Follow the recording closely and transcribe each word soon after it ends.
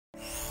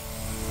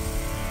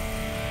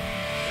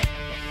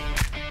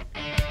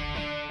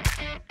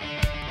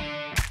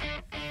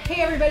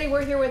Hey everybody,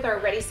 we're here with our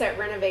Ready Set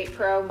Renovate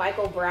Pro,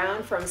 Michael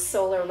Brown from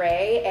Solar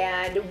Ray,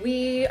 and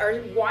we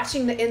are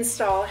watching the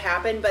install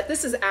happen, but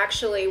this is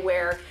actually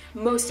where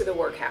most of the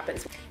work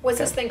happens. What's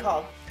this thing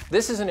called?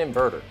 This is an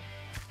inverter.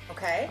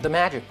 Okay. The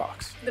magic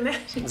box. The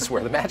magic. This is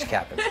where the magic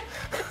happens.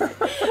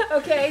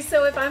 Okay,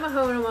 so if I'm a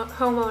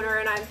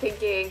homeowner and I'm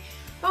thinking,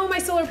 oh, my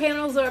solar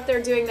panels are up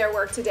there doing their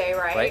work today,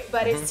 right?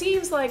 But it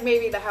seems like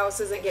maybe the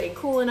house isn't getting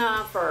cool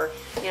enough, or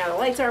the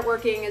lights aren't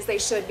working as they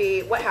should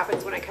be. What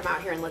happens when I come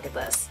out here and look at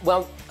this?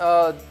 Well,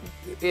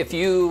 if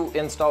you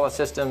install a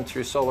system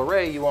through Solar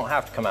Ray, you won't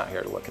have to come out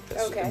here to look at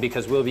this,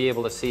 because we'll be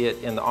able to see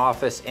it in the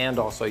office, and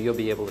also you'll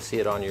be able to see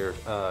it on your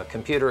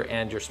computer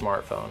and your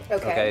smartphone.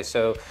 Okay,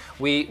 so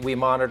we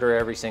monitor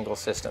every single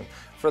system.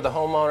 For the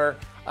homeowner,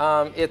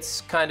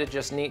 it's kind of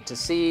just neat to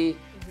see.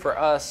 For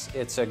us,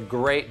 it's a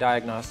great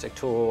diagnostic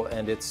tool,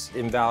 and it's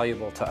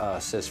invaluable to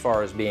us as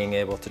far as being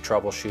able to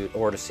troubleshoot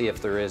or to see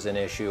if there is an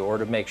issue or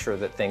to make sure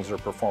that things are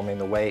performing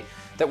the way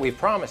that we've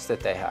promised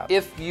that they have.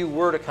 If you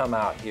were to come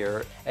out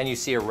here and you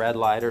see a red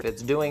light, or if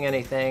it's doing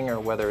anything, or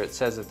whether it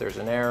says that there's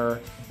an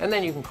error, and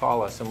then you can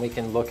call us and we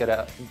can look it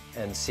up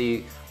and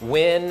see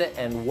when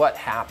and what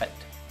happened.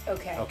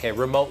 Okay,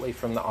 remotely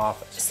from the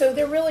office. So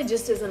there really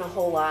just isn't a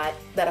whole lot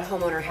that a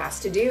homeowner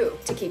has to do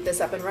to keep this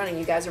up and running.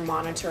 You guys are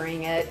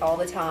monitoring it all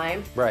the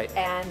time. Right.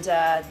 And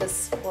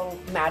this little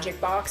magic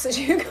box, as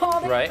you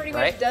call it, pretty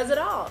much does it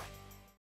all.